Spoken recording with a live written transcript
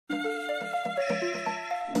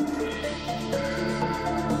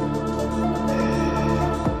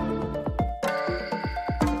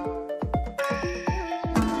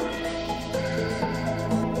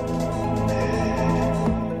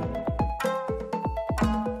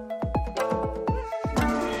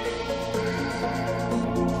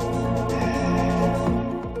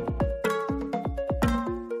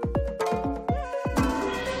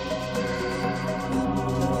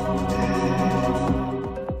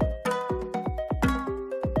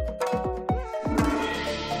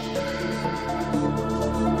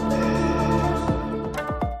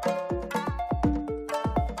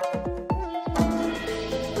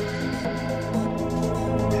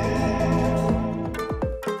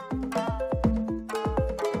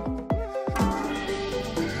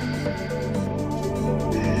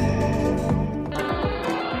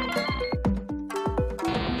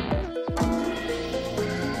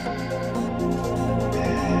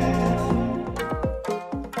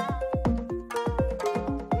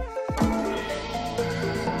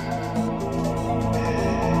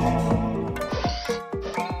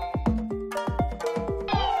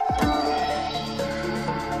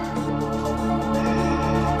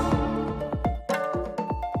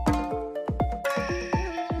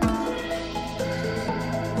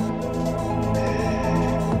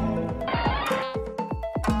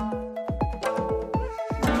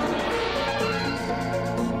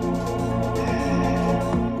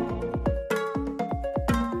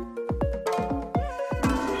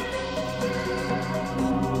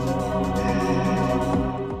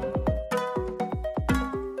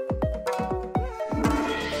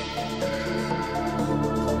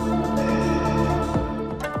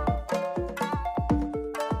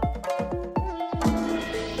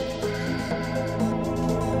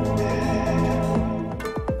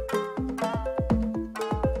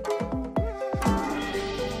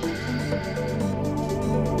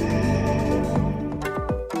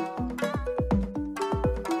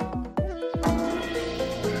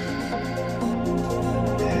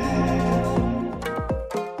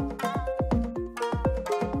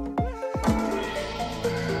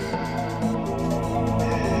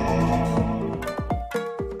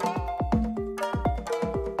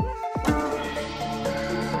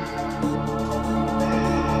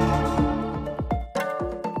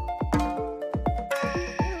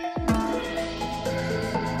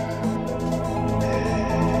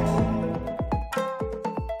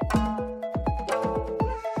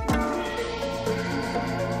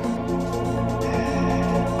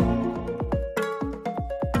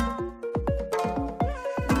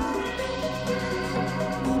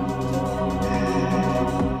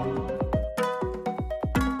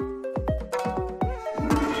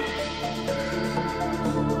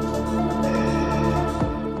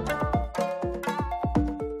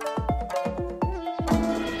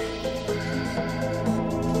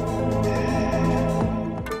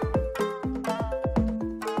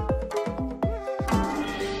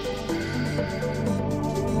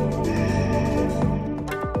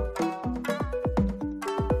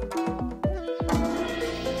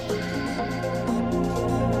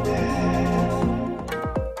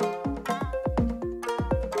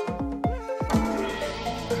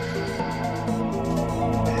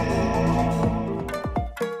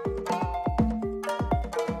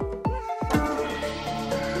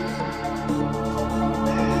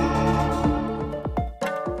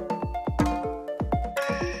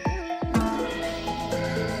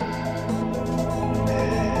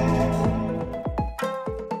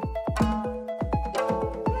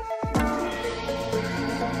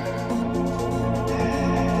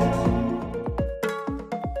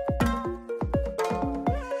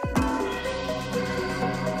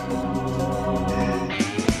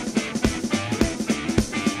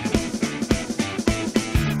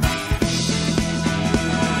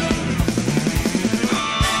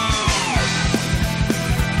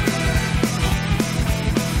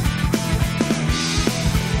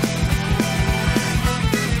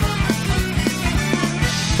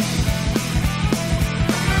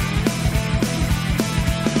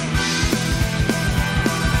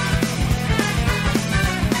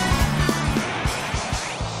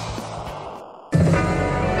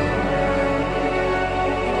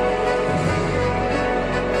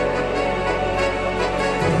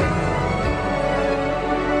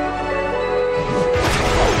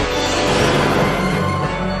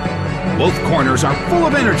Both corners are full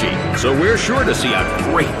of energy, so we're sure to see a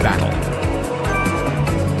great battle.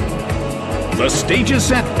 The stage is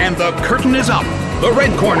set and the curtain is up. The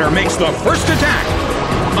red corner makes the first attack.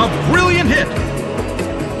 A brilliant hit.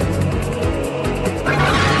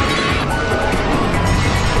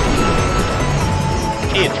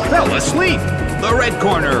 It fell asleep. The red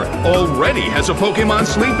corner already has a Pokémon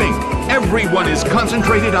sleeping. Everyone is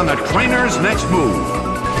concentrated on the trainer's next move.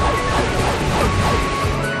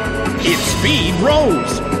 Its speed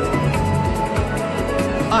rose.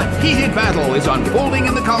 A heated battle is unfolding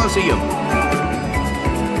in the Colosseum.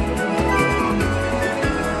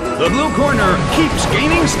 The blue corner keeps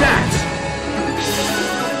gaining stats.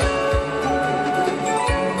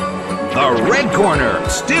 The red corner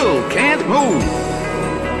still can't move.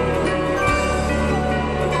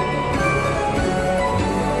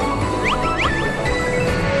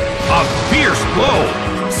 A fierce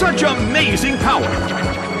blow! Such amazing power!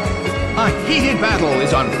 A heated battle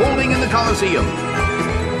is unfolding in the Colosseum.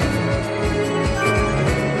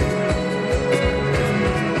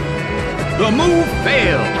 The move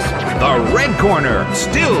fails. The red corner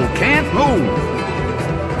still can't move.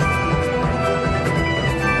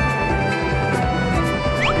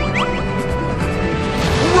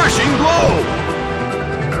 Rushing blow!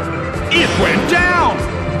 It went down!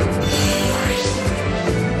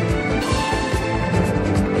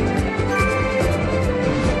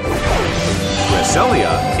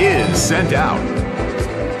 Cresselia is sent out.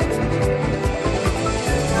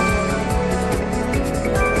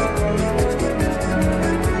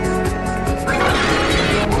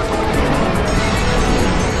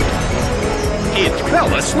 It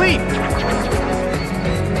fell asleep.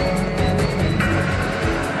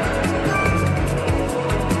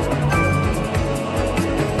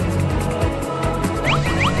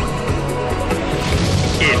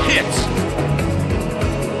 It hits.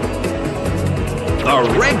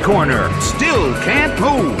 The red corner still can't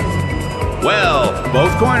move. Well,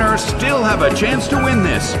 both corners still have a chance to win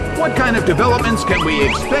this. What kind of developments can we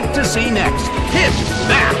expect to see next? Hit!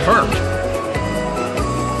 That hurt!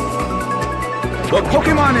 The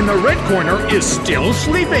Pokémon in the red corner is still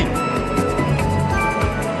sleeping.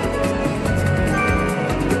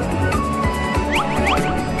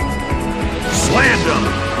 Slammed him!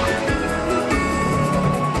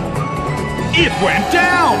 It went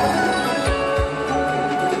down!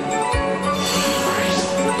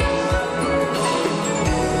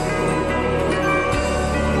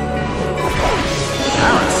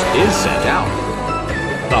 Paras is sent out.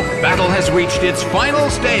 The battle has reached its final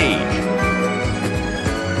stage.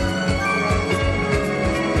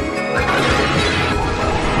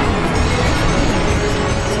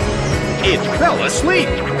 It fell asleep.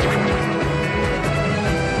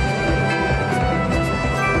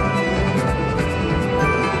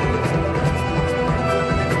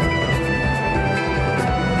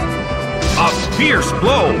 A fierce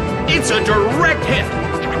blow. It's a direct hit.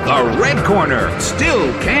 The red corner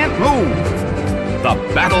still can't move. The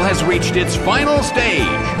battle has reached its final stage.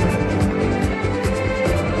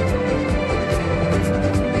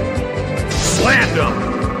 Slammed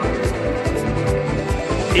him.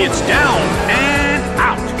 It's down and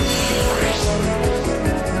out.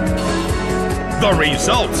 The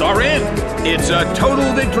results are in. It's a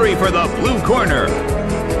total victory for the blue corner.